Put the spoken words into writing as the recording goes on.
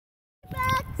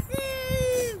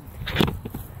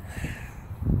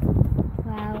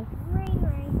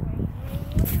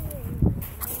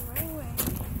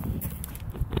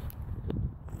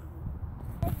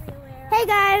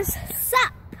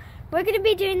we're going to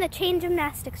be doing the chain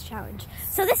gymnastics challenge.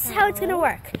 So this is how it's going to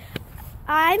work.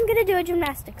 I'm going to do a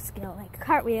gymnastics skill, like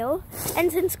cartwheel.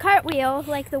 And since cartwheel,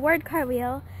 like the word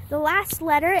cartwheel, the last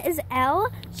letter is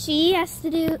L, she has to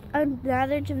do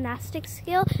another gymnastics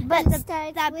skill, but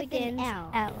that begins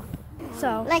L.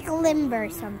 So like a limber or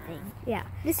something. Yeah.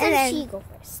 This is she go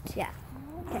first. Yeah.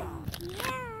 Okay.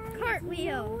 Yeah,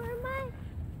 Cartwheel.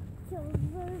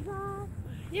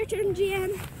 Your turn,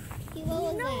 Jieanne.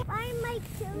 I'm like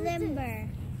limber.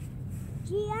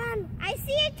 Jieanne, I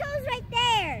see your toes right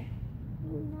there.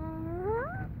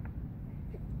 No.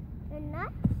 They're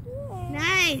not here.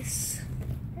 Nice.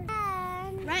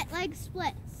 And Right leg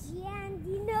splits. Jieanne,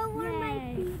 do you know where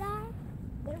my feet are?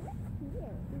 They're right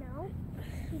here. No.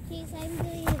 Because I'm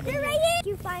doing it. They're right here.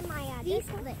 You find my other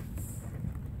splits.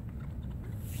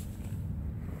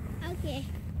 Okay.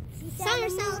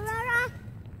 Somersault.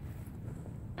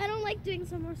 I don't like doing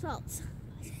somersaults.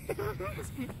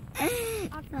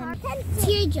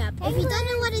 Teardrop. If you don't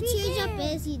know what a teardrop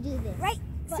is, you do this. Right.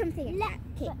 Something like that.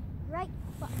 Okay. Right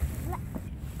foot.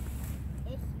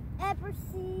 If ever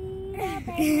see a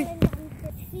penguin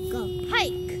on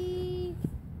Hike.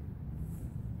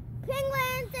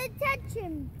 Penguins,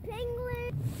 attention.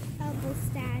 Penguin. Elbow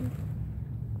stand.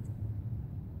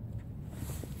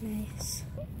 Nice.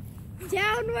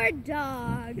 Downward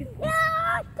dog.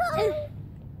 Yeah, go.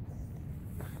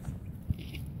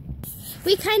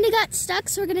 We kind of got stuck,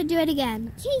 so we're going to do it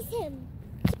again. Chase him.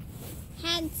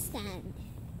 Handstand.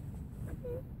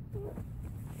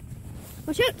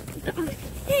 Watch out.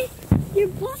 Hey, you're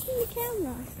blocking the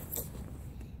camera.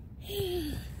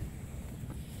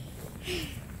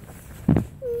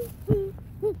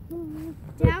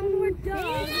 Downward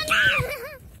dog.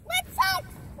 What's up?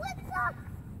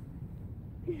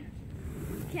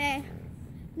 Okay.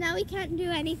 Now we can't do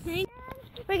anything.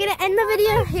 We're going to end the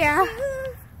video here.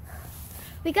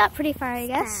 We got pretty far, I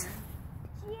guess.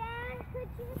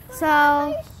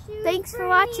 So, thanks for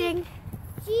watching.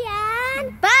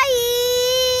 Jieanne. Bye!